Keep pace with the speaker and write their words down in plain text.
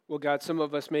Well, God, some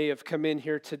of us may have come in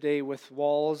here today with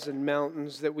walls and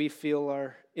mountains that we feel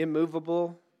are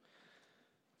immovable,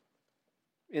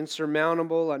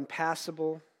 insurmountable,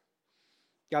 unpassable.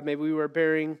 God, maybe we were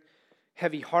bearing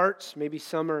heavy hearts. Maybe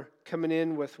some are coming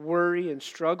in with worry and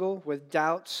struggle, with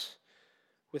doubts,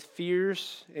 with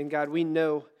fears. And God, we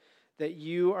know that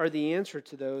you are the answer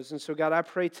to those. And so, God, I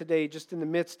pray today, just in the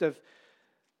midst of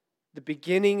the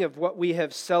beginning of what we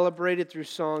have celebrated through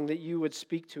song, that you would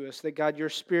speak to us, that God, your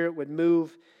Spirit would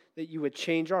move, that you would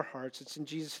change our hearts. It's in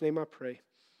Jesus' name I pray.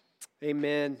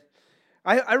 Amen.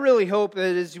 I really hope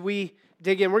that as we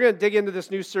dig in, we're going to dig into this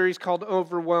new series called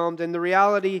Overwhelmed, and the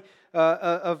reality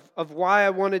of why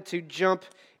I wanted to jump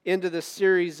into this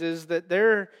series is that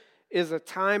there is a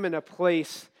time and a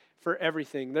place for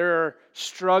everything. There are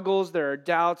struggles, there are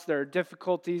doubts, there are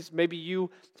difficulties. Maybe you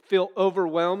feel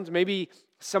overwhelmed. Maybe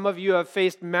some of you have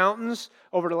faced mountains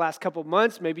over the last couple of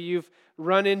months. Maybe you've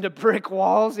run into brick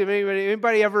walls.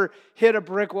 Anybody ever hit a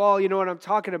brick wall? You know what I'm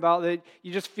talking about. That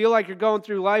you just feel like you're going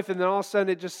through life, and then all of a sudden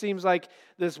it just seems like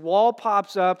this wall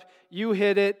pops up. You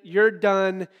hit it. You're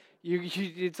done.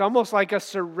 It's almost like a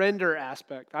surrender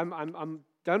aspect. I'm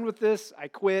done with this. I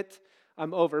quit.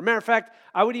 I'm over. Matter of fact,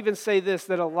 I would even say this,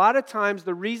 that a lot of times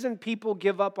the reason people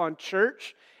give up on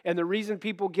church and the reason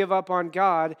people give up on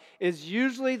God is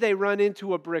usually they run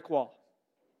into a brick wall.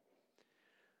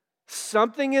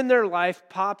 Something in their life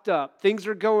popped up. Things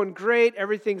are going great.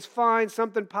 Everything's fine.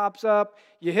 Something pops up.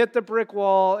 You hit the brick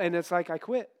wall, and it's like, I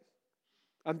quit.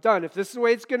 I'm done. If this is the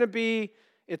way it's going to be,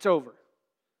 it's over.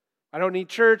 I don't need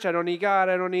church. I don't need God.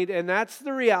 And that's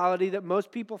the reality that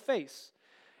most people face.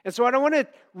 And so what I want to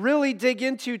really dig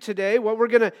into today, what we're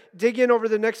going to dig in over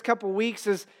the next couple of weeks,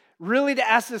 is really to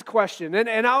ask this question.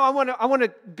 And I want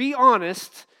to be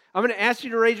honest. I'm going to ask you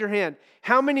to raise your hand.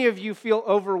 How many of you feel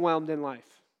overwhelmed in life?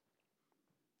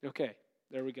 Okay,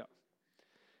 there we go.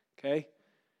 Okay.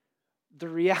 The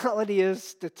reality is,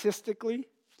 statistically,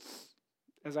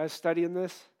 as I was studying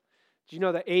this, do you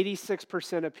know that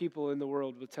 86% of people in the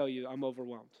world will tell you, I'm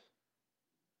overwhelmed?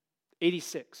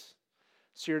 86.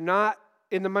 So you're not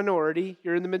in the minority,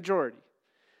 you're in the majority.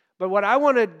 But what I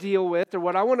want to deal with, or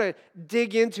what I want to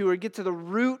dig into, or get to the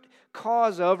root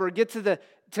cause of, or get to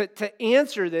to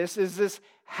answer this, is this: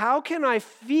 how can I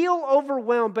feel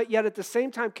overwhelmed, but yet at the same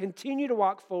time continue to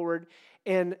walk forward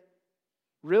and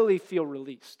really feel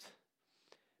released?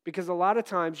 Because a lot of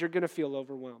times you're going to feel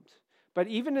overwhelmed. But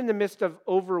even in the midst of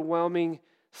overwhelming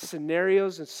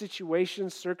scenarios and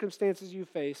situations, circumstances you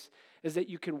face, is that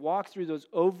you can walk through those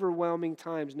overwhelming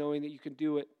times knowing that you can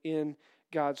do it in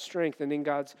God's strength and in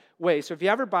God's way. So if you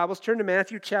have your Bibles, turn to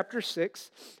Matthew chapter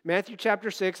 6. Matthew chapter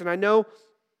 6, and I know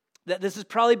that this has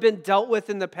probably been dealt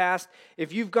with in the past.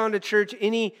 If you've gone to church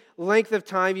any length of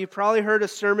time, you've probably heard a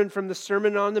sermon from the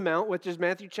Sermon on the Mount, which is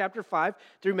Matthew chapter 5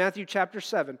 through Matthew chapter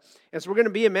 7. And so we're going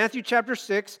to be in Matthew chapter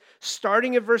 6,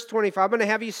 starting at verse 25. I'm going to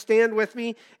have you stand with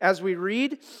me as we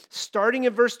read, starting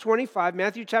at verse 25,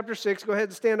 Matthew chapter 6. Go ahead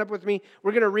and stand up with me.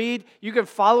 We're going to read. You can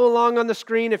follow along on the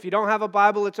screen. If you don't have a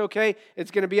Bible, it's okay.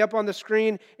 It's going to be up on the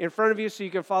screen in front of you so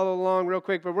you can follow along real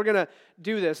quick. But we're going to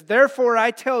do this. Therefore, I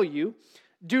tell you,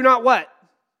 do not what?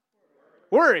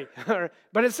 Worry.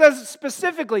 But it says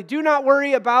specifically, do not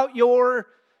worry about your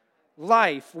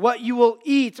life, what you will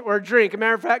eat or drink. As a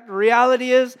matter of fact, the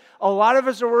reality is a lot of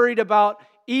us are worried about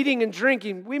eating and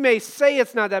drinking. We may say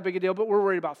it's not that big a deal, but we're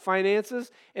worried about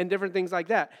finances and different things like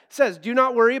that. It says, do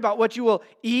not worry about what you will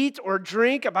eat or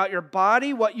drink, about your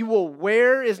body, what you will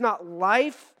wear. Is not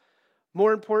life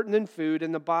more important than food,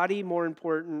 and the body more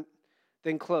important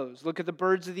than clothes? Look at the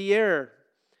birds of the air.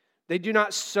 They do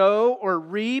not sow or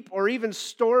reap or even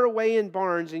store away in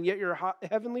barns, and yet your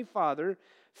heavenly Father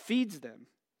feeds them.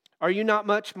 Are you not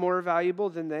much more valuable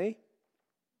than they?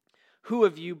 Who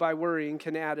of you, by worrying,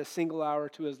 can add a single hour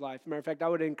to his life? Matter of fact, I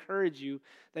would encourage you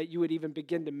that you would even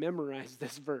begin to memorize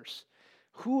this verse.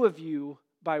 Who of you,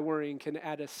 by worrying, can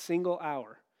add a single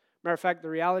hour? Matter of fact, the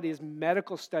reality is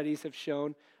medical studies have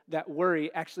shown that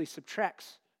worry actually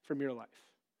subtracts from your life.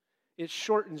 It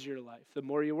shortens your life. The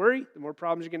more you worry, the more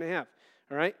problems you're going to have.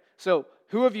 All right? So,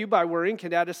 who of you, by worrying,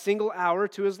 can add a single hour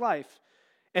to his life?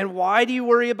 And why do you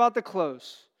worry about the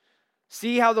clothes?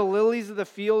 See how the lilies of the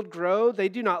field grow? They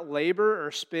do not labor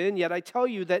or spin. Yet I tell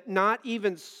you that not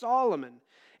even Solomon,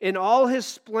 in all his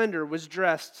splendor, was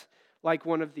dressed like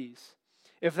one of these.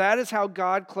 If that is how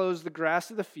God clothes the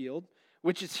grass of the field,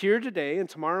 which is here today and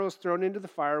tomorrow is thrown into the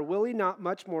fire, will he not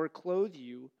much more clothe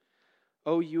you,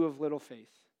 O you of little faith?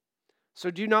 So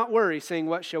do not worry, saying,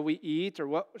 what shall we eat, or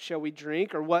what shall we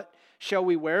drink, or what shall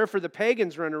we wear? For the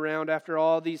pagans run around after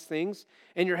all these things,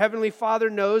 and your heavenly Father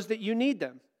knows that you need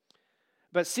them.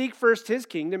 But seek first his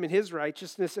kingdom and his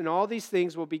righteousness, and all these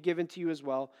things will be given to you as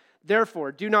well.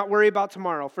 Therefore, do not worry about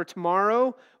tomorrow, for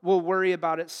tomorrow will worry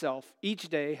about itself. Each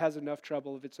day has enough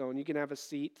trouble of its own. You can have a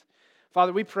seat.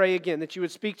 Father, we pray again that you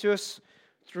would speak to us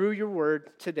through your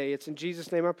word today. It's in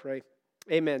Jesus' name I pray.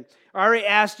 Amen. I already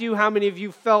asked you how many of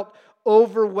you felt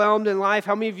overwhelmed in life.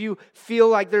 How many of you feel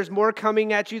like there's more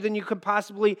coming at you than you could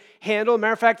possibly handle?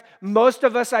 Matter of fact, most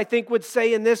of us, I think, would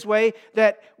say in this way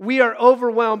that we are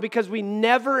overwhelmed because we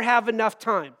never have enough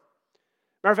time.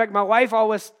 Matter of fact, my wife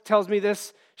always tells me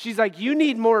this. She's like, you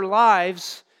need more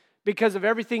lives because of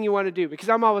everything you want to do. Because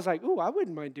I'm always like, ooh, I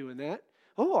wouldn't mind doing that.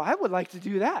 Oh, I would like to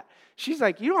do that. She's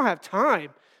like, you don't have time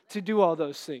to do all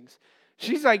those things.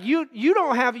 She's like, you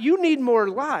need more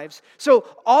lives. So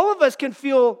all of us can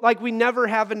feel like we never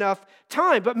have enough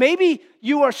time. But maybe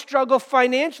you are struggle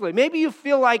financially. Maybe you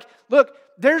feel like, look,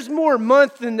 there's more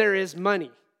month than there is money.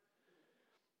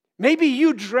 Maybe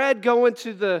you dread going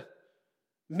to the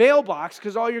mailbox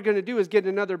because all you're going to do is get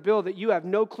another bill that you have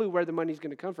no clue where the money's going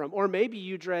to come from. Or maybe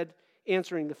you dread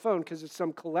answering the phone because it's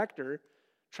some collector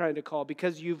trying to call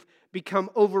because you've become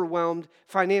overwhelmed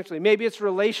financially. Maybe it's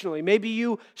relationally. Maybe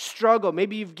you struggle.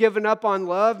 Maybe you've given up on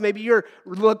love. Maybe you're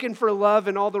looking for love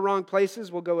in all the wrong places.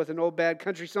 We'll go with an old bad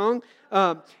country song.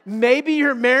 Maybe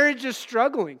your marriage is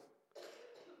struggling.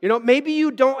 Maybe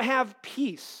you don't have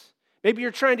peace. Maybe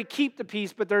you're trying to keep the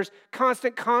peace, but there's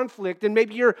constant conflict. And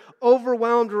maybe you're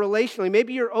overwhelmed relationally.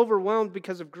 Maybe you're overwhelmed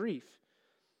because of grief.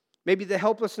 Maybe the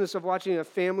helplessness of watching a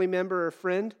family member or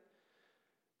friend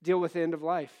deal with the end of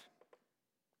life.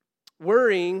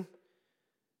 Worrying,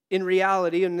 in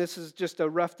reality, and this is just a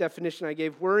rough definition I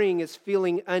gave, worrying is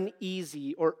feeling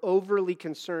uneasy or overly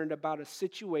concerned about a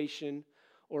situation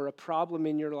or a problem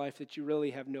in your life that you really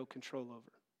have no control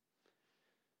over.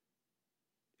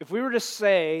 If we were to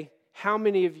say how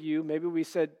many of you, maybe we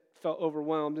said felt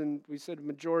overwhelmed, and we said a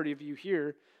majority of you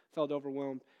here felt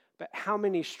overwhelmed, but how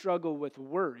many struggle with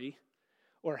worry?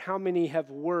 Or how many have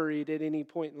worried at any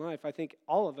point in life? I think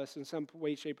all of us in some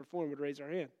way, shape, or form would raise our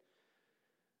hand.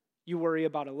 You worry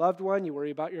about a loved one. You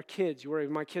worry about your kids. You worry,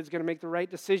 my kid's going to make the right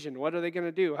decision. What are they going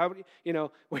to do?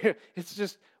 It's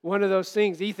just one of those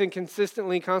things. Ethan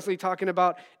constantly talking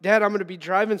about, Dad, I'm going to be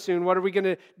driving soon. What are we going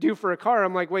to do for a car?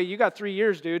 I'm like, wait, you got 3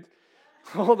 years, dude.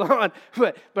 Hold on.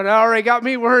 But it already got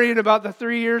me worrying about the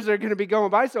 3 years that are going to be going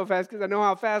by so fast because I know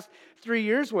how fast 3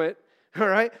 years went. All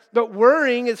right? But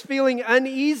worrying is feeling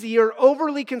uneasy or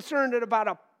overly concerned about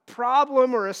a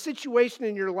problem or a situation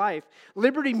in your life.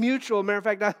 Liberty Mutual, matter of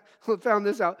fact, I found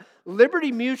this out.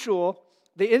 Liberty Mutual,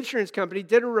 the insurance company,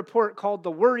 did a report called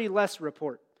the Worry Less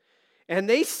Report. And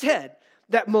they said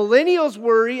that millennials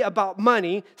worry about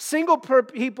money, single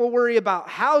people worry about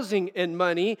housing and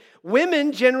money,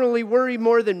 women generally worry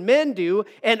more than men do,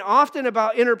 and often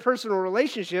about interpersonal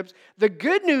relationships. The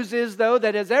good news is, though,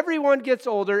 that as everyone gets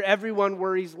older, everyone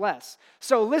worries less.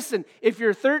 So listen, if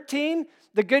you're 13,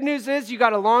 the good news is you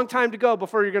got a long time to go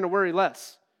before you're going to worry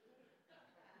less.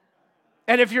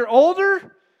 And if you're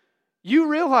older, you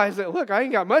realize that, look, I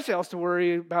ain't got much else to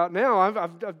worry about now.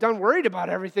 I've done worried about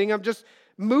everything. I'm just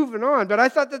moving on. But I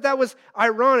thought that was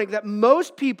ironic that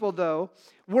most people, though,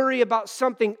 worry about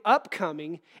something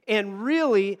upcoming and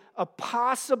really a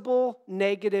possible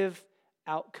negative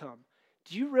outcome.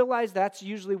 Do you realize that's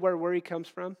usually where worry comes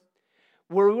from?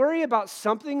 We worry about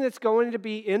something that's going to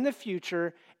be in the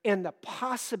future and the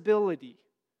possibility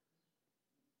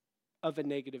of a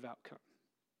negative outcome.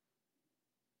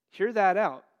 Hear that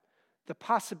out. The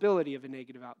possibility of a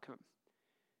negative outcome.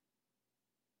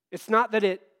 It's not that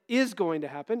it is going to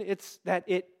happen, it's that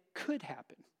it could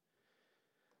happen.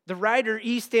 The writer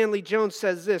E. Stanley Jones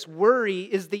says this: worry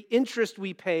is the interest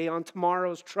we pay on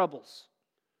tomorrow's troubles.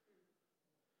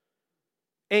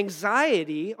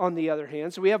 Anxiety, on the other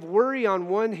hand, so we have worry on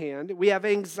one hand, we have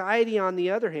anxiety on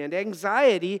the other hand.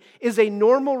 Anxiety is a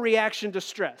normal reaction to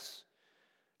stress.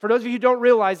 For those of you who don't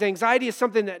realize, anxiety is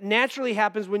something that naturally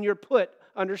happens when you're put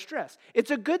under stress.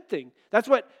 It's a good thing. That's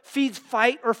what feeds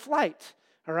fight or flight,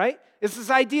 all right? It's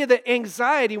this idea that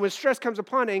anxiety, when stress comes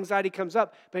upon, anxiety comes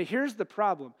up. But here's the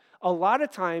problem. A lot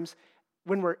of times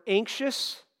when we're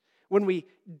anxious, when we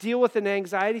deal with an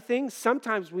anxiety thing,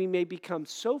 sometimes we may become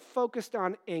so focused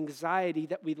on anxiety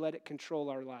that we let it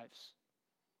control our lives.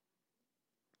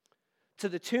 To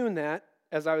the tune that,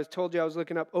 as I was told you, I was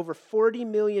looking up, over 40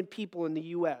 million people in the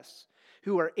U.S.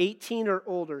 who are 18 or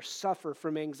older suffer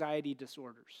from anxiety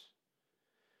disorders.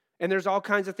 And there's all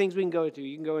kinds of things we can go into.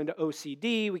 You can go into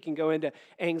OCD, we can go into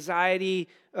anxiety,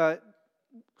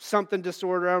 something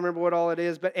disorder, I don't remember what all it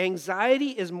is, but anxiety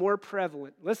is more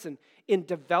prevalent, listen, in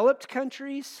developed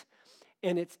countries,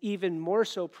 and it's even more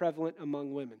so prevalent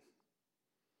among women.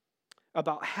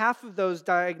 about half of those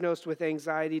diagnosed with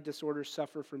anxiety disorders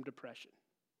suffer from depression.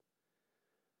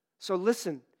 So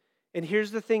listen, and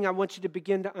here's the thing I want you to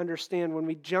begin to understand when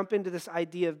we jump into this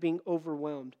idea of being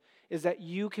overwhelmed, is that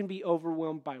you can be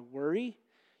overwhelmed by worry,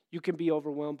 you can be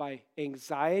overwhelmed by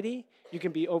anxiety, you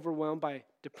can be overwhelmed by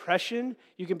depression,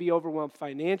 you can be overwhelmed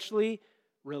financially,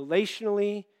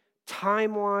 relationally,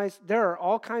 time-wise. There are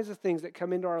all kinds of things that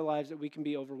come into our lives that we can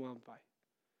be overwhelmed by.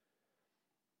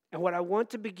 And what I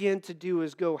want to begin to do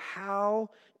is go, how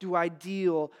do I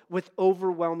deal with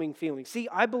overwhelming feelings? See,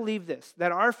 I believe this,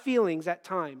 that our feelings at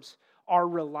times are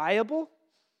reliable.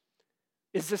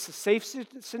 Is this a safe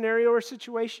scenario or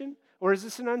situation? Or is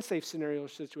this an unsafe scenario or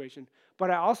situation?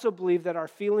 But I also believe that our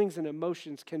feelings and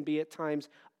emotions can be at times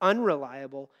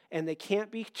unreliable, and they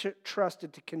can't be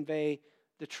trusted to convey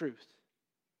the truth.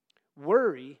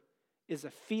 Worry is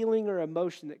a feeling or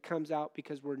emotion that comes out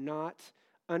because we're not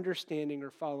understanding or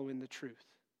following the truth.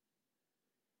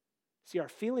 See, our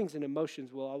feelings and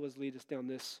emotions will always lead us down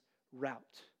this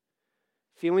route.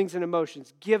 Feelings and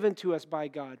emotions given to us by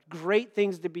God. Great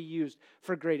things to be used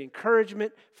for great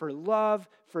encouragement, for love,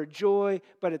 for joy.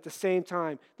 But at the same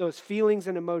time, those feelings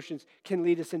and emotions can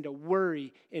lead us into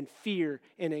worry and fear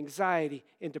and anxiety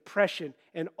and depression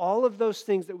and all of those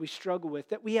things that we struggle with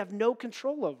that we have no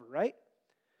control over, right?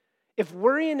 If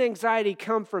worry and anxiety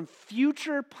come from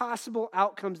future possible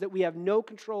outcomes that we have no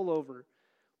control over,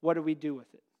 what do we do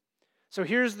with it? So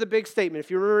here's the big statement.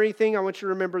 If you remember anything, I want you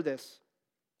to remember this.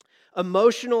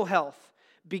 Emotional health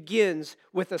begins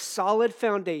with a solid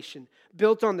foundation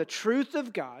built on the truth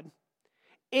of God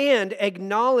and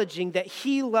acknowledging that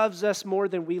He loves us more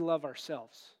than we love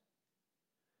ourselves.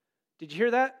 Did you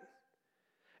hear that?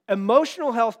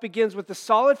 Emotional health begins with a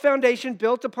solid foundation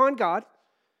built upon God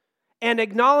and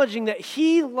acknowledging that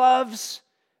He loves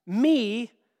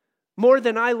me more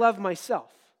than I love myself.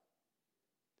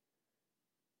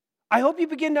 I hope you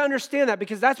begin to understand that,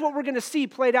 because that's what we're going to see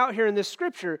played out here in this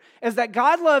scripture, is that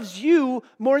God loves you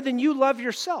more than you love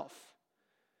yourself.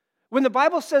 When the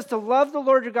Bible says to love the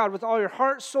Lord your God with all your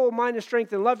heart, soul, mind, and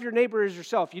strength, and love your neighbor as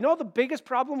yourself, you know the biggest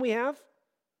problem we have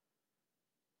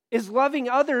is loving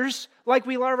others like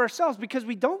we love ourselves, because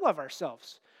we don't love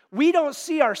ourselves. We don't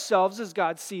see ourselves as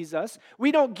God sees us.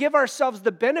 We don't give ourselves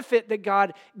the benefit that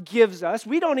God gives us.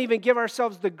 We don't even give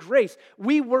ourselves the grace.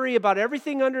 We worry about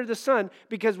everything under the sun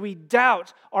because we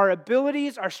doubt our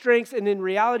abilities, our strengths, and in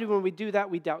reality, when we do that,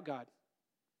 we doubt God.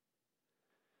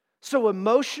 So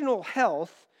emotional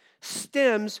health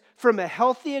stems from a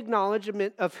healthy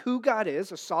acknowledgement of who God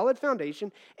is, a solid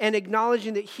foundation, and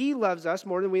acknowledging that He loves us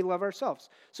more than we love ourselves.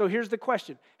 So here's the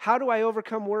question. How do I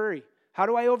overcome worry? How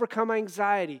do I overcome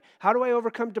anxiety? How do I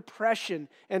overcome depression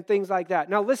and things like that?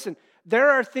 Now listen, there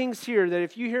are things here that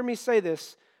if you hear me say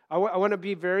this, I want to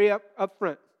be very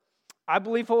upfront. I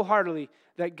believe wholeheartedly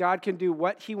that God can do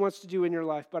what He wants to do in your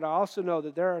life, but I also know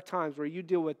that there are times where you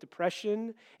deal with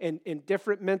depression and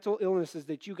different mental illnesses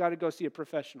that you got to go see a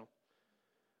professional.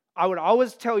 I would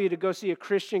always tell you to go see a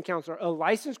Christian counselor, a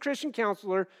licensed Christian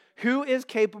counselor who is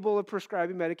capable of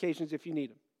prescribing medications if you need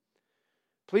them.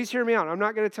 Please hear me out. I'm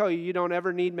not going to tell you you don't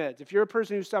ever need meds. If you're a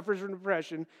person who suffers from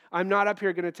depression, I'm not up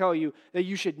here going to tell you that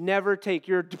you should never take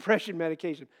your depression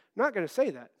medication. I'm not going to say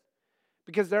that,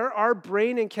 because there are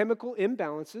brain and chemical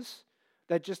imbalances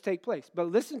that just take place. But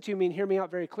listen to me and hear me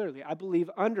out very clearly. I believe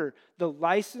under the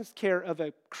licensed care of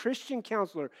a Christian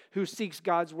counselor who seeks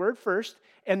God's word first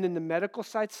and then the medical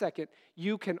side second,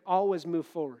 you can always move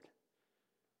forward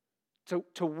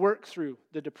to work through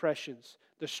the depressions,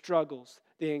 the struggles,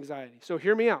 the anxiety. So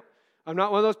hear me out. I'm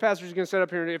not one of those pastors who's going to sit up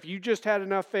here and if you just had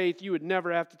enough faith, you would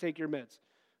never have to take your meds.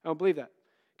 I don't believe that.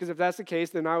 Because if that's the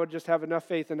case, then I would just have enough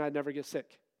faith and I'd never get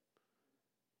sick.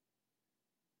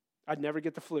 I'd never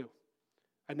get the flu.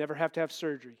 I'd never have to have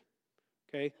surgery.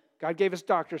 Okay? God gave us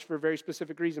doctors for a very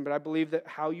specific reason, but I believe that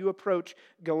how you approach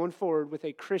going forward with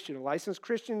a Christian, a licensed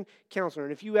Christian counselor,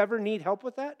 and if you ever need help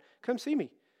with that, come see me.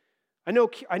 I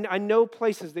know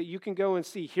places that you can go and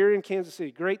see here in Kansas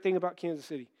City. Great thing about Kansas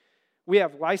City. We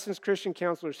have licensed Christian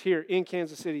counselors here in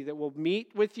Kansas City that will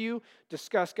meet with you,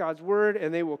 discuss God's word,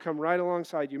 and they will come right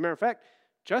alongside you. Matter of fact,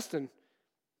 Justin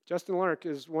Lark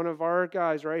is one of our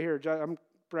guys right here. I'm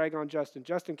brag on Justin.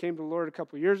 Justin came to the Lord a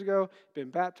couple years ago, been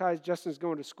baptized. Justin's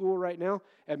going to school right now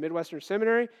at Midwestern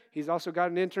Seminary. He's also got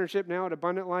an internship now at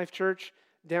Abundant Life Church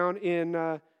down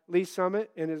in Lee Summit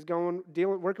and is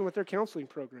working with their counseling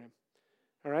program.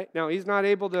 All right. Now, he's not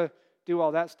able to do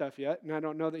all that stuff yet, and I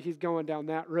don't know that he's going down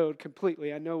that road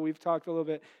completely. I know we've talked a little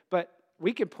bit, but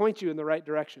we can point you in the right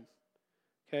direction.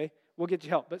 Okay? We'll get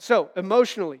you help. But so,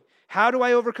 emotionally, How do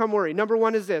I overcome worry? Number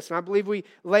one is this, and I believe we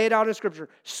lay it out in Scripture.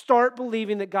 Start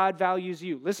believing that God values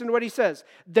you. Listen to what he says.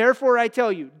 Therefore, I tell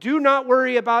you, do not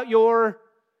worry about your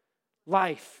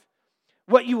life.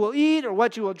 What you will eat or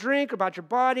what you will drink, about your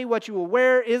body, what you will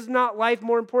wear. Is not life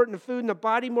more important than food and the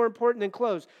body more important than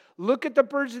clothes? Look at the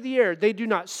birds of the air. They do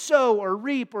not sow or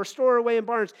reap or store away in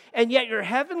barns, and yet your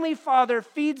heavenly Father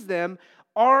feeds them.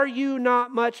 Are you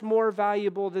not much more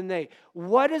valuable than they?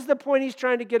 What is the point he's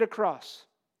trying to get across?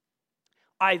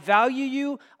 I value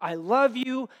you, I love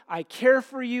you, I care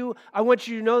for you. I want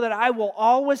you to know that I will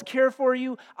always care for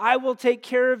you. I will take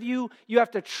care of you. You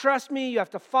have to trust me, you have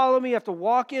to follow me, you have to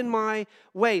walk in my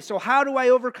way. So how do I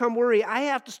overcome worry? I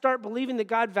have to start believing that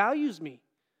God values me.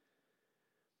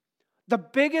 The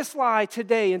biggest lie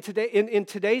today, in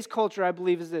today's culture, I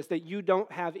believe, is this, that you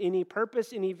don't have any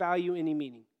purpose, any value, any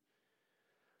meaning.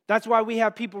 That's why we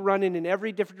have people running in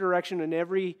every different direction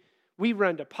we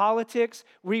run to politics,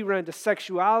 we run to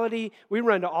sexuality, we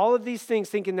run to all of these things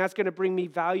thinking that's going to bring me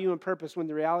value and purpose, when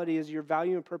the reality is your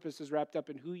value and purpose is wrapped up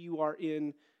in who you are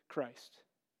in Christ.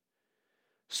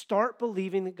 Start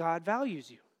believing that God values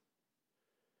you.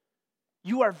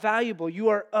 You are valuable. You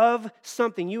are of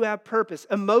something. You have purpose.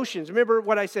 Emotions. Remember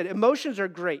what I said. Emotions are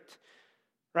great,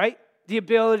 right? The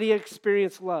ability to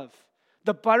experience love.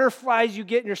 The butterflies you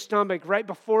get in your stomach right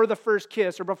before the first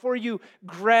kiss, or before you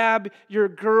grab your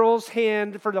girl's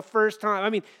hand for the first time.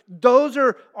 I mean, those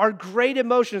are great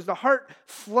emotions. The heart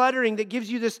fluttering that gives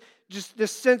you this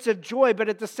sense of joy, but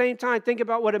at the same time, think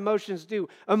about what emotions do.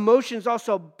 Emotions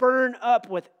also burn up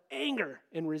with anger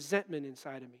and resentment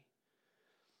inside of me.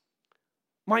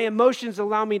 My emotions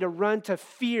allow me to run to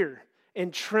fear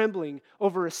and trembling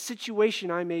over a situation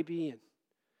I may be in.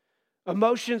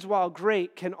 Emotions, while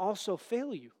great, can also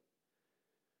fail you.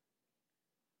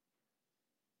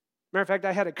 Matter of fact,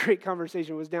 I had a great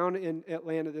conversation. I was down in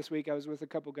Atlanta this week. I was with a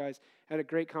couple guys. I had a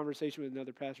great conversation with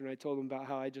another pastor, and I told them about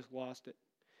how I just lost it.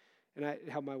 And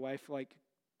how my wife,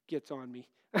 gets on me.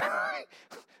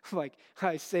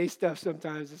 I say stuff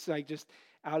sometimes. It's just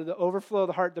out of the overflow of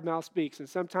the heart, the mouth speaks. And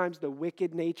sometimes the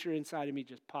wicked nature inside of me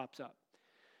just pops up.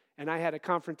 And I had a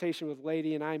confrontation with a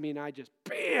lady, and I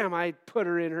put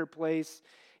her in her place.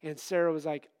 And Sarah was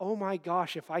like, oh my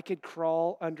gosh, if I could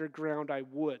crawl underground, I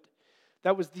would.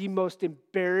 That was the most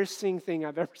embarrassing thing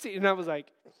I've ever seen. And I was like,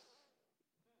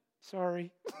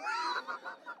 sorry.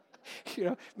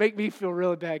 Make me feel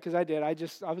really bad, because I did. I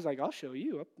was like, I'll show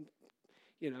you.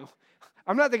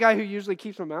 I'm not the guy who usually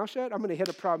keeps my mouth shut. I'm going to hit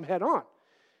a problem head on.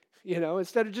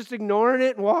 Instead of just ignoring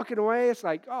it and walking away, it's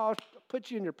like, oh, I'll put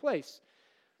you in your place.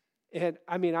 And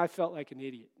I felt like an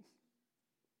idiot.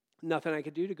 Nothing I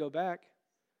could do to go back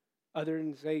other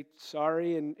than say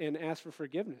sorry and ask for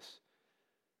forgiveness.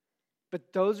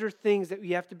 But those are things that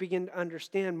you have to begin to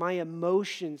understand. My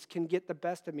emotions can get the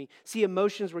best of me. See,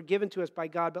 emotions were given to us by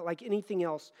God, but like anything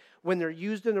else, when they're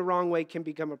used in the wrong way, can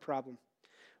become a problem.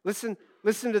 Listen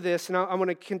to this, and I want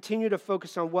to continue to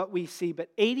focus on what we see. But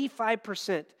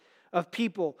 85% of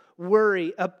people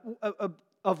worry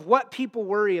of what people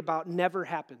worry about never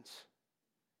happens.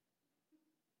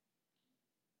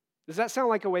 Does that sound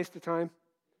like a waste of time?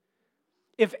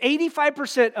 If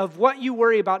 85% of what you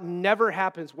worry about never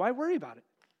happens, why worry about it?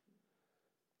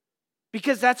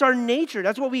 Because that's our nature.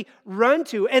 That's what we run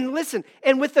to. And listen,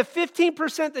 and with the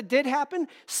 15% that did happen,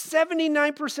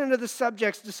 79% of the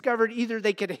subjects discovered either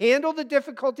they could handle the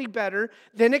difficulty better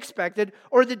than expected,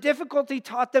 or the difficulty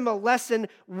taught them a lesson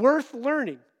worth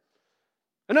learning.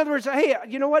 In other words, hey,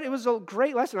 you know what? It was a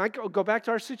great lesson. I go back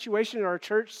to our situation in our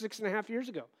church 7 years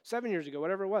ago,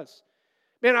 whatever it was.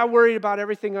 Man, I worried about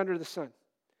everything under the sun.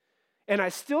 And I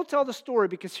still tell the story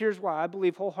because here's why. I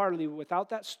believe wholeheartedly without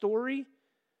that story,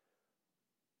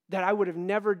 that I would have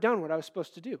never done what I was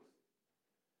supposed to do.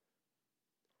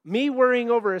 Me worrying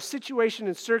over a situation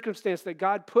and circumstance that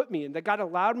God put me in, that God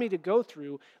allowed me to go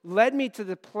through, led me to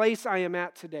the place I am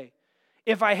at today.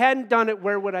 If I hadn't done it,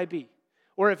 where would I be?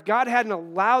 Or if God hadn't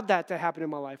allowed that to happen in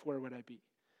my life, where would I be?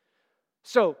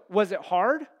 So, was it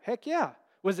hard? Heck yeah.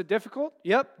 Was it difficult?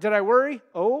 Yep. Did I worry?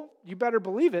 Oh, you better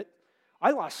believe it.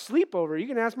 I lost sleep over it. You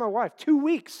can ask my wife. 2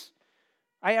 weeks.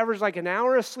 I averaged an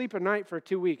hour of sleep a night for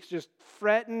 2 weeks. Just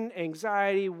fretting,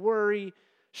 anxiety, worry,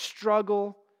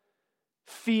 struggle,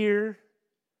 fear.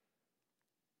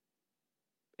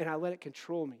 And I let it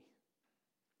control me.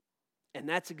 And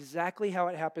that's exactly how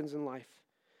it happens in life.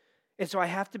 And so I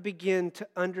have to begin to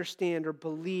understand or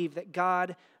believe that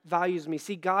God values me.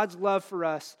 See, God's love for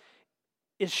us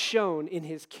is shown in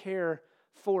his care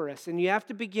for us. And you have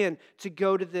to begin to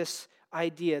go to this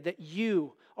idea that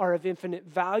you are of infinite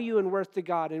value and worth to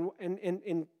God.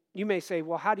 And you may say,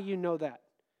 well, how do you know that?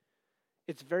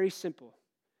 It's very simple.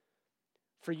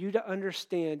 For you to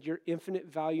understand your infinite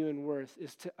value and worth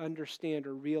is to understand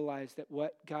or realize that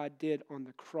what God did on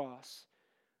the cross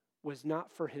was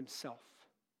not for himself,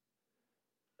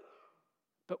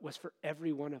 but was for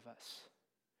every one of us.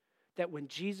 That when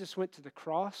Jesus went to the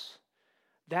cross,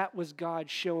 that was God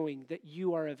showing that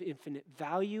you are of infinite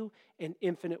value and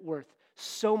infinite worth,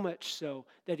 so much so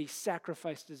that he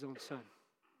sacrificed his own son.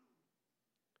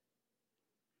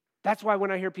 That's why when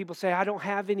I hear people say, I don't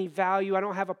have any value, I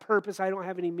don't have a purpose, I don't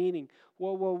have any meaning.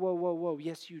 Whoa, whoa, whoa, whoa, whoa.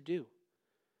 Yes, you do.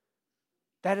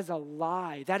 That is a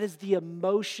lie. That is the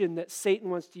emotion that Satan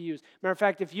wants to use. Matter of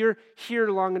fact, if you're here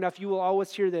long enough, you will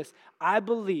always hear this. I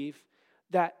believe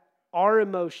that our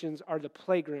emotions are the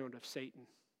playground of Satan.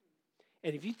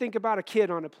 And if you think about a kid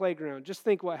on a playground, just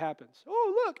think what happens.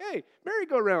 Oh, look, hey,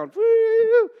 merry-go-round.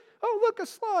 Woo! Oh, look, a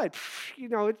slide. You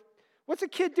know, what's a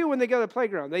kid do when they go to the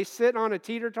playground? They sit on a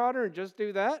teeter-totter and just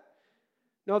do that?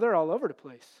 No, they're all over the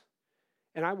place.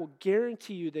 And I will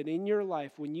guarantee you that in your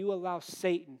life, when you allow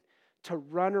Satan to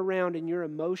run around in your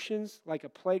emotions like a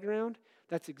playground,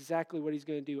 that's exactly what he's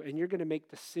going to do. And you're going to make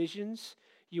decisions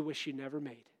you wish you never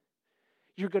made.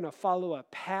 You're going to follow a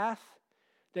path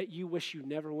that you wish you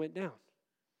never went down.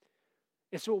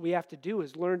 It's what we have to do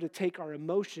is learn to take our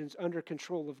emotions under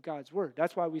control of God's word.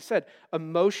 That's why we said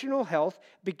emotional health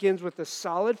begins with a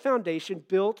solid foundation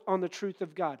built on the truth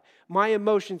of God. My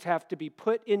emotions have to be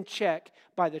put in check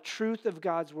by the truth of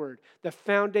God's word, the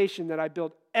foundation that I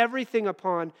build everything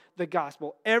upon the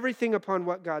gospel, everything upon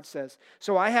what God says.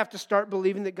 So I have to start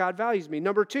believing that God values me.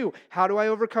 Number 2, how do I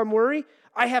overcome worry?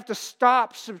 I have to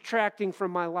stop subtracting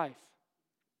from my life.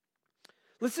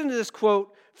 Listen to this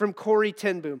quote from Corrie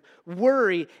ten Boom.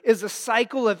 Worry is a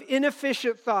cycle of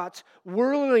inefficient thoughts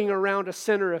whirling around a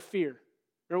center of fear.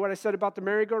 Remember what I said about the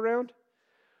merry-go-round?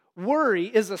 Worry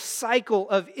is a cycle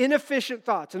of inefficient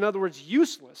thoughts, in other words,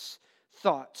 useless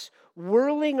thoughts,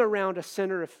 whirling around a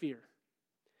center of fear.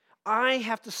 I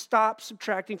have to stop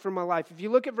subtracting from my life. If you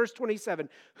look at verse 27,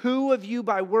 who of you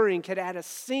by worrying could add a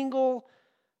single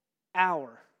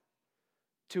hour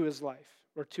to his life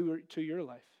or to your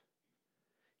life?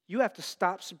 You have to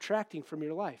stop subtracting from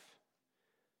your life.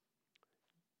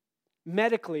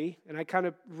 Medically, and I kind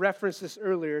of referenced this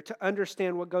earlier, to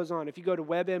understand what goes on. If you go to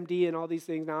WebMD and all these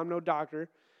things, now I'm no doctor,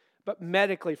 but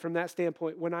medically from that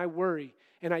standpoint, when I worry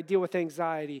and I deal with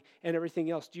anxiety and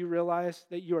everything else, do you realize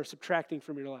that you are subtracting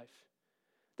from your life?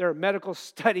 There are medical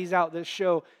studies out that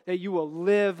show that you will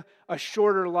live a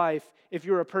shorter life if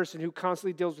you're a person who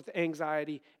constantly deals with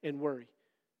anxiety and worry.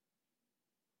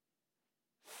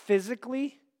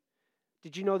 Physically,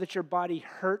 did you know that your body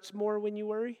hurts more when you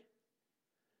worry?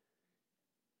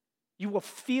 You will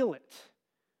feel it.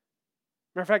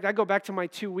 Matter of fact, I go back to my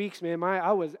 2 weeks, man.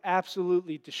 I was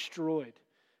absolutely destroyed.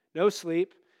 No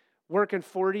sleep, working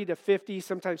 40 to 50,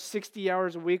 sometimes 60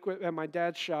 hours a week at my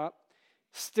dad's shop,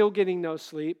 still getting no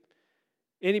sleep.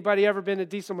 Anybody ever been a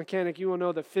diesel mechanic, you will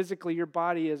know that physically your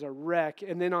body is a wreck.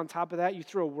 And then on top of that, you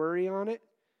throw worry on it,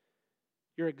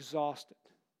 you're exhausted.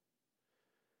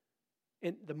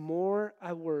 And the more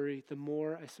I worry, the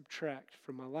more I subtract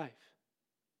from my life.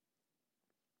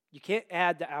 You can't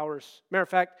add the hours. Matter of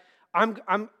fact,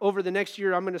 I'm over the next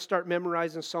year, I'm going to start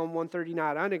memorizing Psalm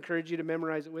 139. I'd encourage you to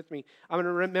memorize it with me. I'm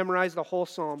going to memorize the whole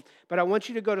psalm. But I want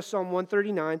you to go to Psalm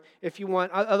 139 if you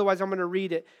want. Otherwise, I'm going to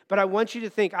read it. But I want you to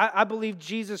think, I believe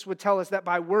Jesus would tell us that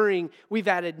by worrying, we've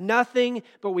added nothing,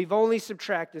 but we've only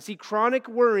subtracted. See, chronic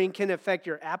worrying can affect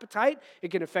your appetite. It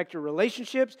can affect your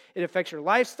relationships. It affects your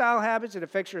lifestyle habits. It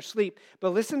affects your sleep.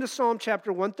 But listen to Psalm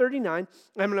chapter 139.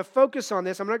 I'm going to focus on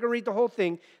this. I'm not going to read the whole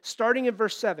thing, starting in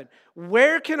verse 7.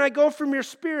 Where can I go from your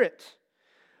spirit?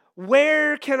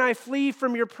 Where can I flee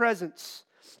from your presence?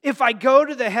 If I go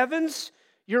to the heavens,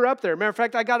 you're up there. Matter of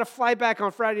fact, I got to fly back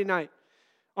on Friday night.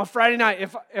 On Friday night,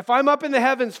 if I'm up in the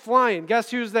heavens flying, guess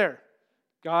who's there?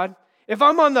 God. If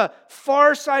I'm on the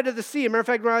far side of the sea, matter of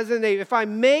fact, when I was in the Navy, if I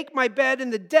make my bed in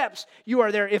the depths, you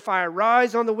are there. If I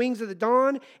arise on the wings of the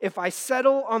dawn, if I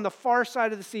settle on the far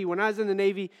side of the sea. When I was in the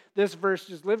Navy, this verse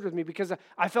just lived with me because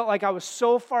I felt like I was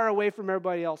so far away from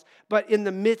everybody else. But in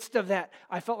the midst of that,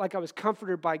 I felt like I was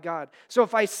comforted by God. So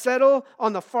if I settle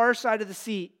on the far side of the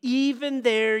sea, even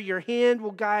there your hand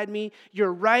will guide me,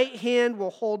 your right hand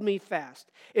will hold me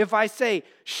fast. If I say,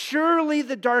 surely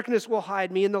the darkness will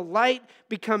hide me and the light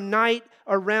become night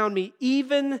around me,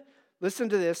 even, listen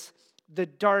to this, the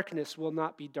darkness will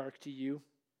not be dark to you.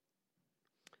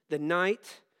 The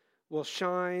night will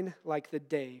shine like the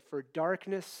day, for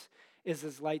darkness is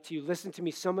as light to you. Listen to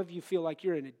me. Some of you feel like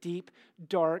you're in a deep,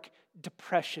 dark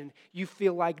depression. You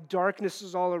feel like darkness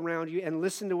is all around you. And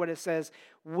listen to what it says.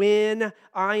 When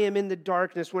I am in the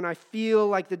darkness, when I feel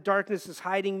like the darkness is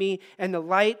hiding me and the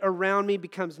light around me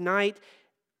becomes night,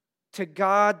 to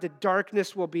God, the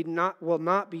darkness will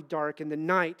not be dark, and the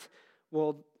night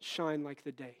will shine like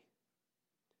the day.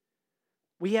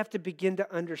 We have to begin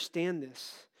to understand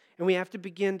this. And we have to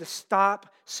begin to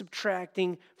stop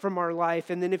subtracting from our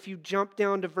life. And then if you jump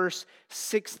down to verse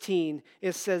 16,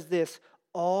 it says this: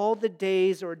 all the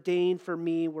days ordained for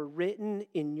me were written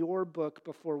in your book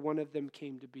before one of them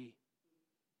came to be.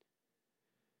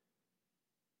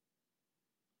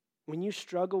 When you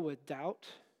struggle with doubt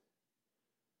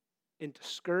and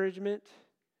discouragement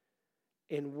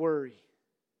and worry,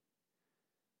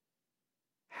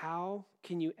 how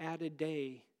can you add a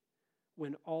day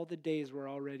when all the days were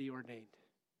already ordained?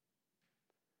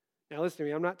 Now listen to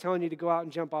me, I'm not telling you to go out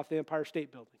and jump off the Empire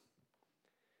State Building,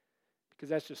 because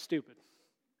that's just stupid.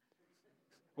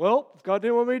 Well, if God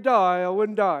didn't want me to die, I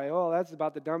wouldn't die. Oh, that's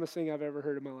about the dumbest thing I've ever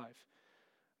heard in my life.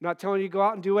 I'm not telling you to go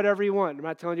out and do whatever you want. I'm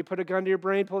not telling you to put a gun to your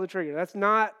brain, pull the trigger. That's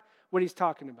not what he's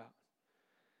talking about.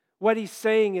 What he's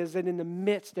saying is that in the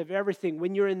midst of everything,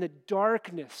 when you're in the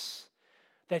darkness,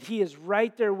 that he is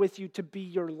right there with you to be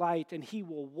your light, and he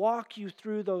will walk you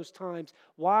through those times.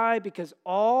 Why? Because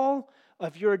all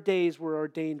of your days were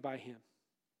ordained by him.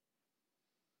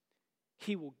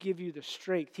 He will give you the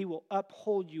strength. He will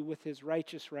uphold you with his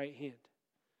righteous right hand.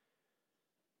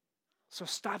 So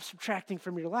stop subtracting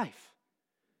from your life.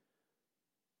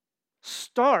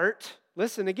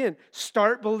 Listen again,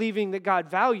 start believing that God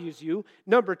values you.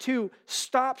 Number 2,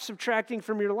 stop subtracting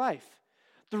from your life.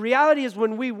 The reality is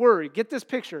when we worry, get this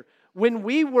picture, when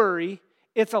we worry,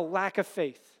 it's a lack of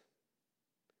faith.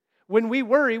 When we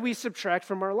worry, we subtract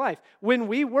from our life. When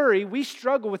we worry, we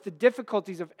struggle with the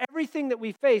difficulties of everything that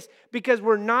we face because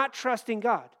we're not trusting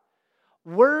God.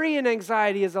 Worry and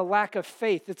anxiety is a lack of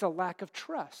faith. It's a lack of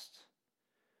trust.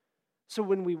 So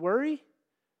when we worry,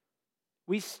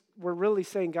 we're really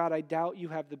saying, God, I doubt you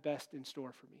have the best in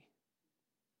store for me.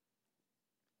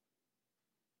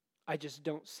 I just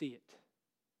don't see it.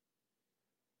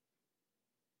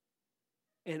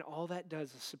 And all that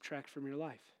does is subtract from your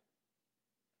life.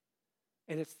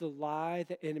 And it's the lie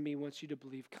the enemy wants you to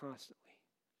believe constantly.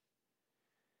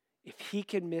 If he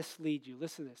can mislead you,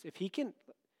 listen to this. If he can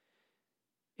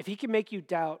make you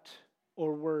doubt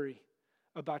or worry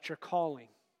about your calling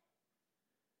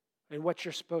and what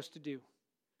you're supposed to do,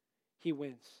 he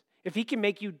wins. If he can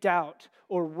make you doubt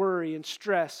or worry and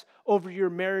stress over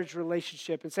your marriage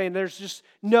relationship and saying there's just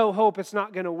no hope, it's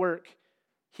not going to work,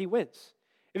 he wins.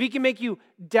 If he can make you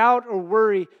doubt or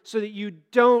worry so that you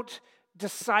don't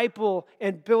disciple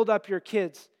and build up your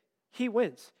kids, he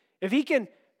wins. If he can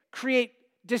create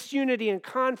disunity and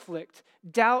conflict,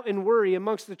 doubt and worry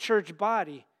amongst the church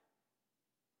body,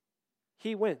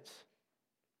 he wins.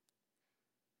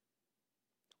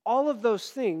 All of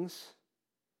those things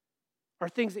are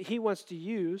things that he wants to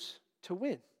use to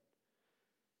win.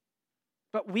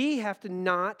 But we have to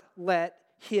not let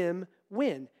him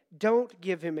win. Don't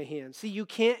give him a hand. See, you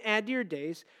can't add to your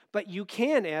days, but you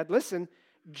can add, listen,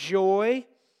 joy,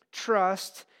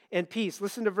 trust, and peace.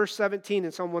 Listen to verse 17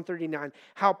 in Psalm 139.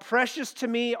 How precious to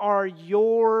me are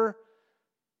your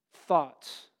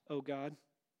thoughts, O God.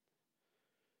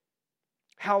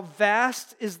 How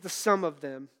vast is the sum of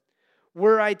them.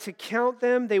 Were I to count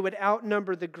them, they would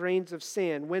outnumber the grains of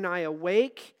sand. When I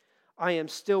awake, I am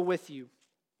still with you.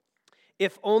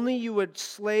 If only you would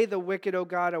slay the wicked, O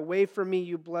God, away from me,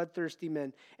 you bloodthirsty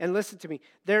men. And listen to me,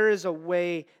 there is a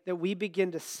way that we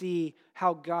begin to see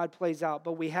how God plays out,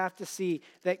 but we have to see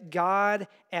that God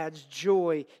adds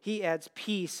joy. He adds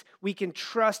peace. We can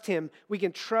trust him. We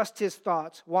can trust his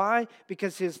thoughts. Why?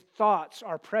 Because his thoughts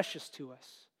are precious to us.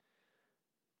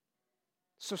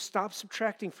 So stop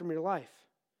subtracting from your life.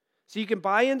 So you can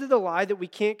buy into the lie that we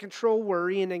can't control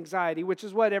worry and anxiety, which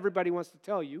is what everybody wants to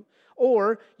tell you.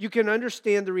 Or you can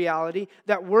understand the reality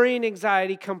that worry and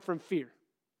anxiety come from fear.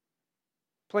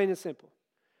 Plain and simple.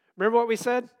 Remember what we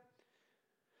said?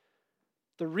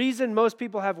 The reason most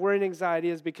people have worry and anxiety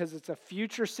is because it's a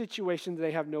future situation that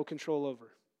they have no control over.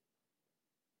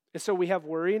 And so we have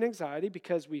worry and anxiety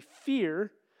because we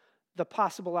fear the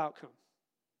possible outcome.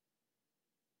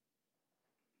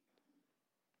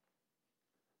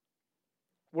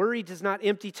 Worry does not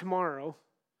empty tomorrow.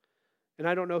 And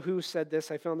I don't know who said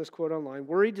this. I found this quote online.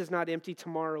 Worry does not empty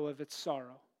tomorrow of its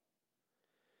sorrow.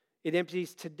 It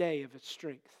empties today of its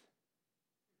strength.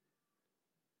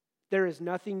 There is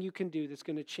nothing you can do that's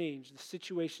going to change the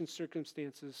situation,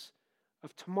 circumstances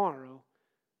of tomorrow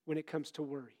when it comes to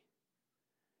worry.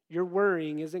 your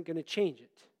worrying isn't going to change it.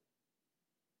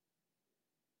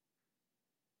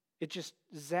 It just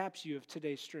zaps you of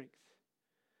today's strength.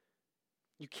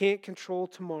 You can't control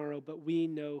tomorrow, but we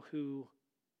know who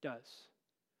does.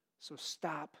 So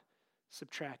stop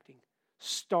subtracting.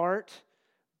 Start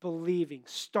believing.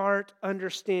 Start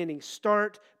understanding.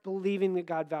 Start believing that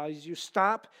God values you.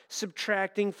 Stop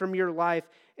subtracting from your life.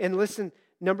 And listen,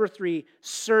 number 3,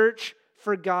 search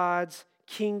for God's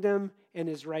kingdom and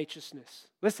his righteousness.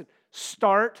 Listen,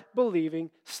 start believing,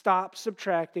 stop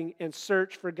subtracting, and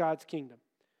search for God's kingdom.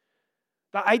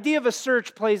 The idea of a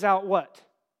search plays out what?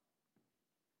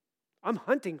 I'm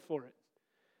hunting for it.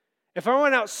 If I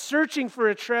went out searching for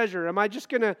a treasure, am I just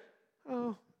going to,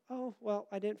 well,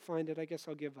 I didn't find it. I guess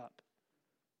I'll give up.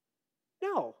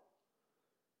 No.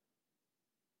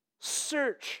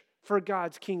 Search for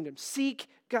God's kingdom. Seek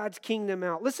God's kingdom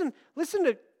out. Listen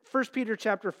to 1 Peter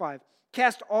chapter 5.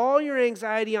 Cast all your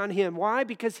anxiety on him. Why?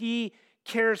 Because he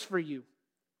cares for you.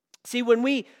 See, when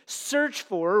we search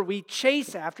for, we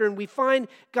chase after, and we find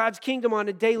God's kingdom on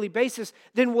a daily basis,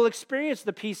 then we'll experience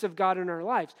the peace of God in our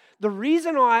lives. The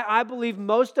reason why I believe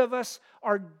most of us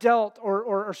are dealt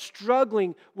or are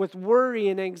struggling with worry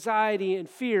and anxiety and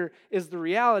fear is the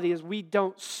reality is we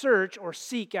don't search or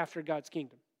seek after God's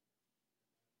kingdom.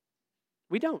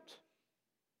 We don't.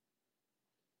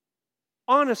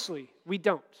 Honestly, we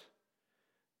don't.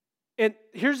 And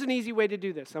here's an easy way to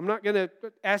do this. I'm not going to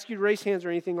ask you to raise hands or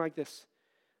anything like this.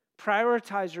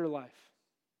 Prioritize your life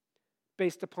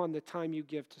based upon the time you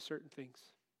give to certain things.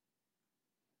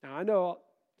 Now, I know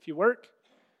if you work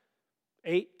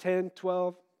 8, 10,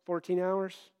 12, 14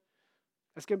 hours,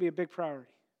 that's going to be a big priority.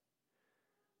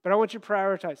 But I want you to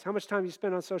prioritize. How much time do you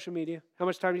spend on social media? How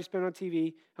much time do you spend on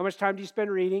TV? How much time do you spend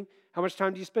reading? How much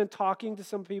time do you spend talking to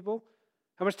some people?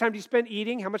 How much time do you spend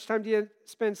eating? How much time do you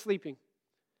spend sleeping?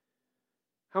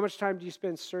 How much time do you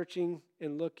spend searching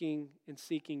and looking and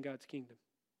seeking God's kingdom?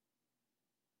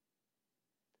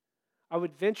 I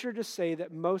would venture to say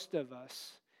that most of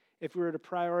us, if we were to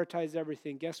prioritize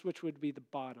everything, guess which would be the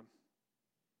bottom?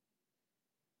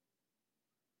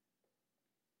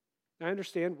 I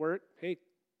understand work. Hey,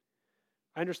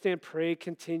 I understand pray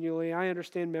continually. I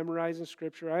understand memorizing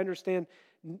scripture. I understand,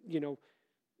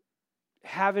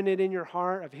 having it in your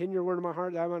heart. I've hidden your word in my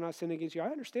heart that I might not sin against you. I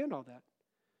understand all that.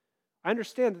 I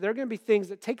understand that there are going to be things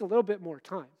that take a little bit more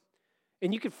time.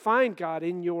 And you can find God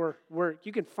in your work.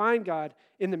 You can find God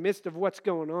in the midst of what's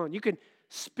going on. You can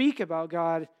speak about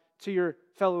God to your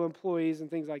fellow employees and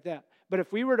things like that. But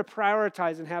if we were to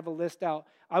prioritize and have a list out,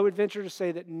 I would venture to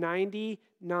say that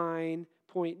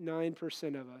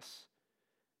 99.9% of us,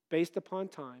 based upon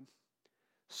time,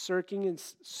 seeking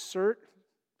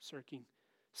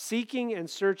and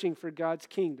searching for God's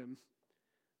kingdom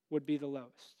would be the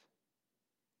lowest.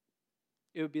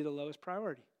 It would be the lowest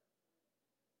priority.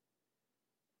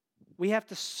 We have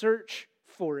to search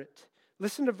for it.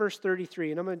 Listen to verse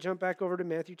 33, and I'm going to jump back over to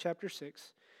Matthew chapter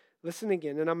 6. Listen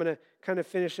again, and I'm going to kind of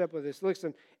finish up with this.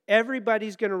 Listen,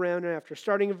 everybody's going to run after,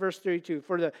 starting in verse 32.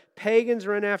 For the pagans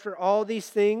run after all these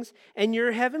things, and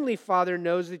your heavenly Father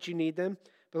knows that you need them.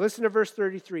 But listen to verse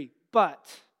 33.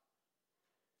 But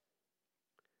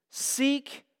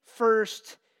seek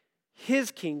first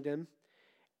his kingdom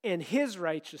and his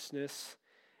righteousness,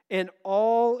 and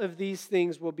all of these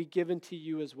things will be given to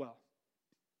you as well.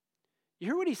 You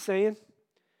hear what he's saying?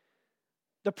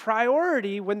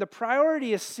 When the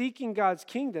priority is seeking God's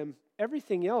kingdom,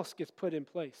 everything else gets put in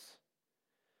place.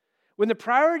 When the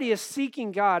priority is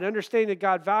seeking God, understanding that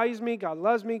God values me, God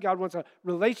loves me, God wants a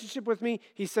relationship with me.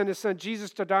 He sent his son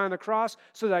Jesus to die on the cross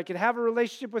so that I could have a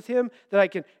relationship with him, that I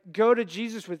can go to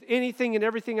Jesus with anything and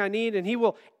everything I need, and he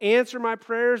will answer my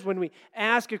prayers when we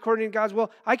ask according to God's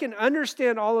will. I can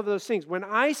understand all of those things. When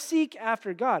I seek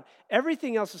after God,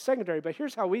 everything else is secondary, but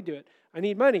here's how we do it. I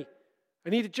need money. I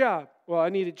need a job. Well, I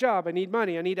need a job. I need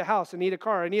money. I need a house. I need a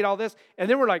car. I need all this. And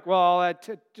then we're like, well,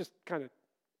 just kind of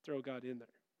throw God in there.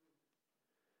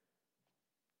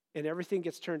 And everything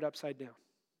gets turned upside down.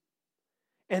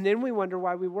 And then we wonder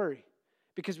why we worry.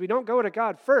 Because we don't go to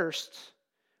God first,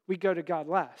 we go to God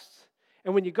last.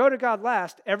 And when you go to God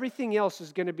last, everything else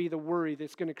is going to be the worry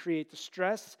that's going to create the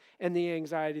stress and the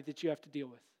anxiety that you have to deal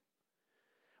with.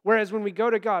 Whereas when we go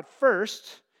to God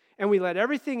first, and we let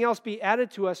everything else be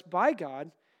added to us by God,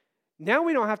 now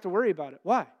we don't have to worry about it.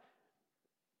 Why?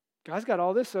 God's got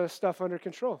all this stuff under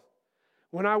control.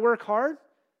 When I work hard,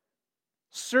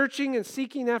 searching and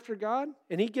seeking after God,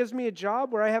 and he gives me a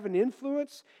job where I have an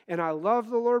influence, and I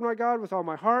love the Lord my God with all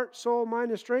my heart, soul,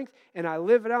 mind, and strength, and I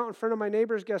live it out in front of my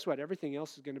neighbors, guess what? Everything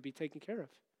else is going to be taken care of.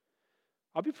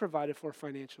 I'll be provided for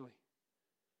financially.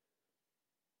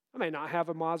 I may not have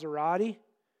a Maserati,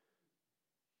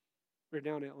 We were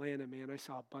down in Atlanta, man. I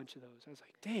saw a bunch of those. I was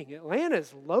like, dang,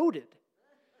 Atlanta's loaded.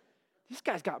 These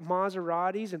guys got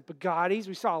Maseratis and Bugattis.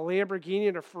 We saw a Lamborghini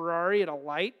and a Ferrari and a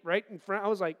light right in front. I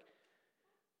was like,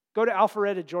 go to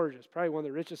Alpharetta, Georgia. It's probably one of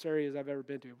the richest areas I've ever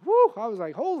been to. Woo! I was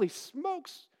like, holy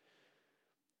smokes.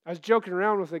 I was joking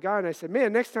around with a guy, and I said,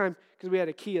 man, next time, because we had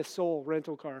a Kia Soul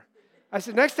rental car. I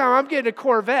said, next time I'm getting a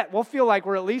Corvette. We'll feel like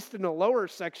we're at least in the lower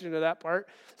section of that part.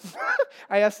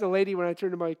 I asked the lady when I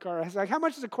turned to my car, I was like, how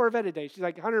much is a Corvette a day? She's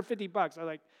like, $150. I was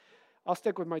like, I'll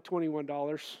stick with my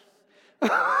 $21.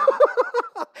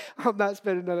 I'll not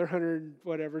spend another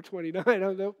 29.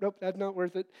 Nope, that's not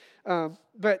worth it.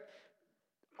 But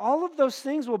all of those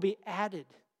things will be added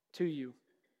to you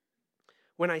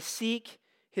when I seek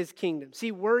his kingdom.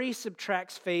 See, worry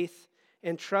subtracts faith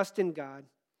and trust in God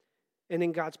and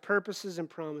in God's purposes and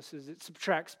promises. It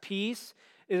subtracts peace.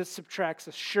 It subtracts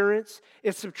assurance.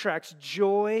 It subtracts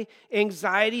joy.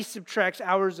 Anxiety subtracts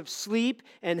hours of sleep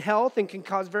and health and can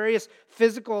cause various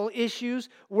physical issues.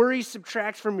 Worry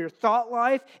subtracts from your thought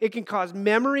life. It can cause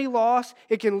memory loss.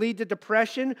 It can lead to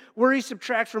depression. Worry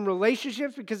subtracts from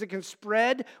relationships because it can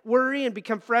spread worry and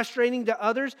become frustrating to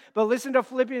others. But listen to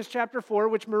Philippians chapter 4,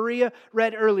 which Maria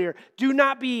read earlier. Do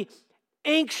not be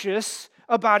anxious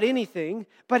about anything,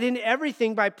 but in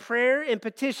everything by prayer and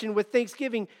petition with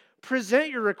thanksgiving, present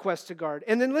your request to God.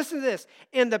 And then listen to this.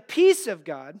 And the peace of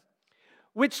God,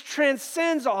 which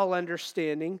transcends all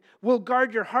understanding, will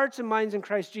guard your hearts and minds in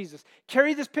Christ Jesus.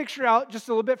 Carry this picture out just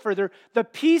a little bit further. The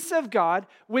peace of God,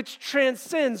 which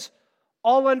transcends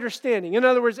all understanding. In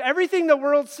other words, everything the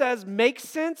world says makes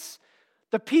sense.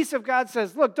 The peace of God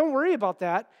says, look, don't worry about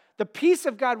that. The peace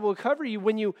of God will cover you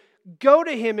when you go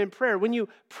to him in prayer. When you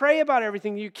pray about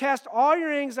everything, you cast all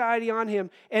your anxiety on him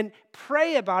and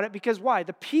pray about it, because why?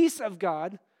 The peace of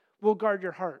God will guard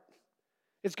your heart.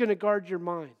 It's going to guard your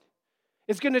mind.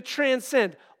 It's going to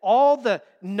transcend all the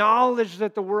knowledge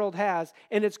that the world has,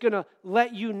 and it's going to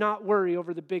let you not worry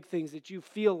over the big things that you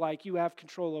feel like you have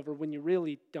control over when you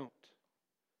really don't.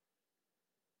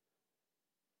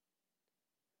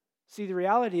 See, the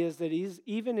reality is that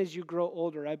even as you grow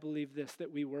older, I believe this,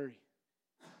 that we worry.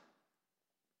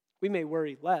 We may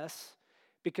worry less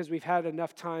because we've had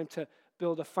enough time to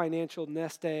build a financial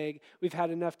nest egg. We've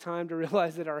had enough time to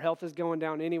realize that our health is going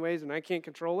down anyways and I can't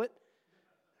control it.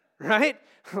 Right?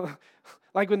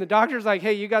 Like when the doctor's like,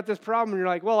 hey, you got this problem. And you're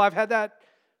like, well, I've had that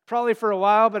probably for a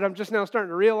while, but I'm just now starting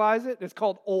to realize it. It's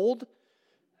called old.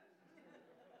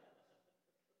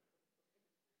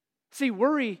 See,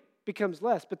 worry becomes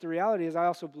less. But the reality is I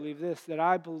also believe this, that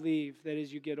I believe that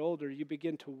as you get older, you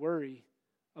begin to worry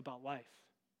about life.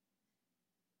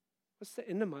 What's the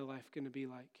end of my life going to be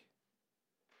like?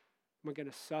 Am I going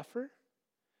to suffer?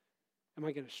 Am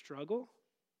I going to struggle?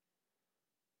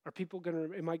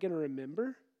 Am I going to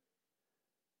remember?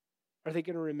 Are they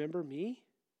going to remember me?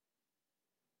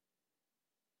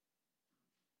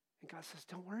 And God says,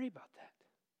 don't worry about that.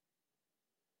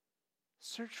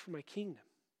 Search for my kingdom.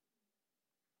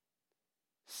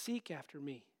 Seek after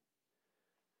me.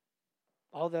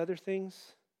 All the other things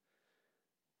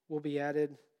will be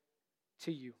added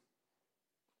to you.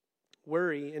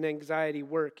 Worry and anxiety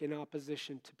work in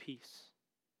opposition to peace.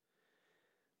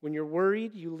 When you're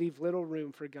worried, you leave little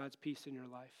room for God's peace in your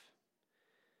life.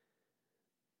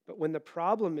 But when the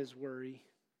problem is worry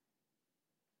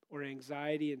or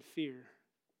anxiety and fear,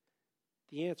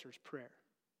 the answer is prayer.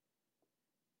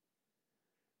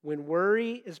 When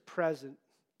worry is present,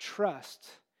 trust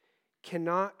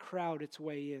cannot crowd its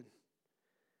way in.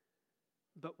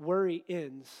 But worry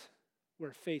ends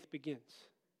where faith begins.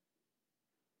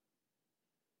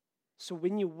 So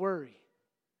when you worry,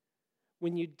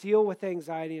 when you deal with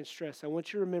anxiety and stress, I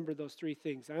want you to remember those three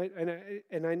things.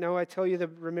 And I know I tell you to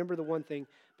remember the one thing,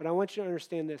 but I want you to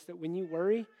understand this, that when you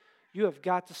worry, you have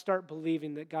got to start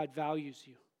believing that God values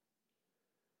you,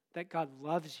 that God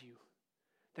loves you,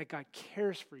 that God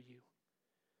cares for you.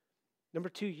 Number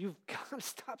two, you've got to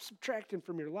stop subtracting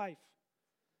from your life.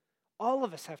 All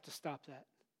of us have to stop that.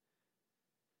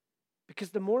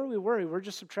 Because the more we worry, we're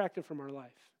just subtracting from our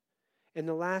life. And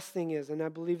the last thing is, and I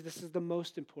believe this is the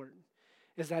most important,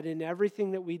 is that in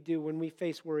everything that we do when we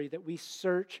face worry, that we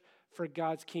search for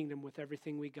God's kingdom with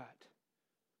everything we got.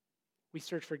 We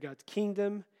search for God's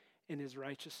kingdom and his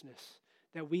righteousness.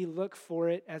 That we look for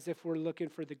it as if we're looking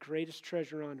for the greatest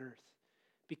treasure on earth,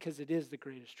 because it is the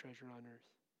greatest treasure on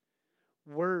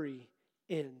earth. Worry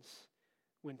ends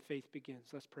when faith begins.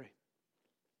 Let's pray.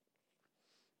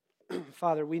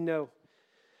 Father,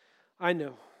 I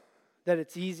know that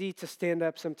it's easy to stand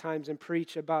up sometimes and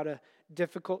preach about a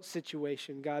difficult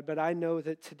situation, God, but I know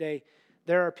that today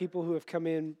there are people who have come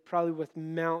in probably with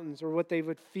mountains or what they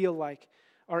would feel like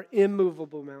are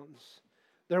immovable mountains.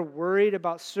 They're worried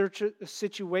about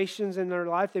situations in their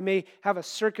life. They may have a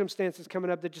circumstance that's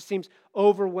coming up that just seems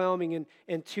overwhelming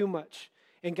and too much.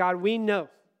 And God, we know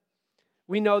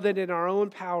that in our own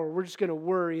power, we're just going to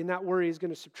worry, and that worry is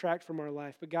going to subtract from our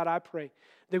life. But God, I pray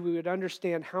that we would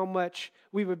understand how much,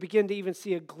 we would begin to even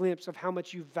see a glimpse of how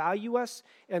much you value us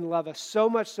and love us, so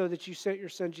much so that you sent your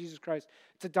Son, Jesus Christ,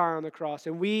 to die on the cross.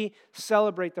 And we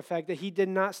celebrate the fact that he did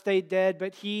not stay dead,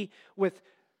 but he, with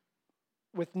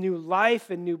new life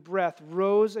and new breath,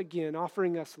 rose again,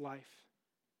 offering us life.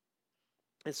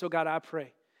 And so, God, I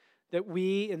pray that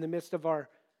we, in the midst of our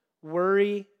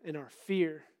worry and our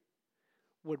fear,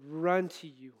 would run to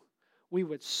you. We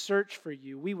would search for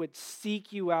you. We would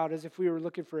seek you out as if we were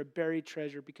looking for a buried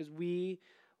treasure, because we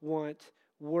want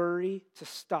worry to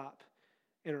stop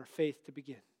and our faith to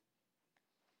begin.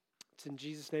 It's in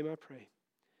Jesus' name I pray.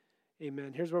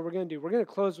 Amen. Here's what we're going to do. We're going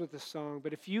to close with a song,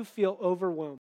 but if you feel overwhelmed,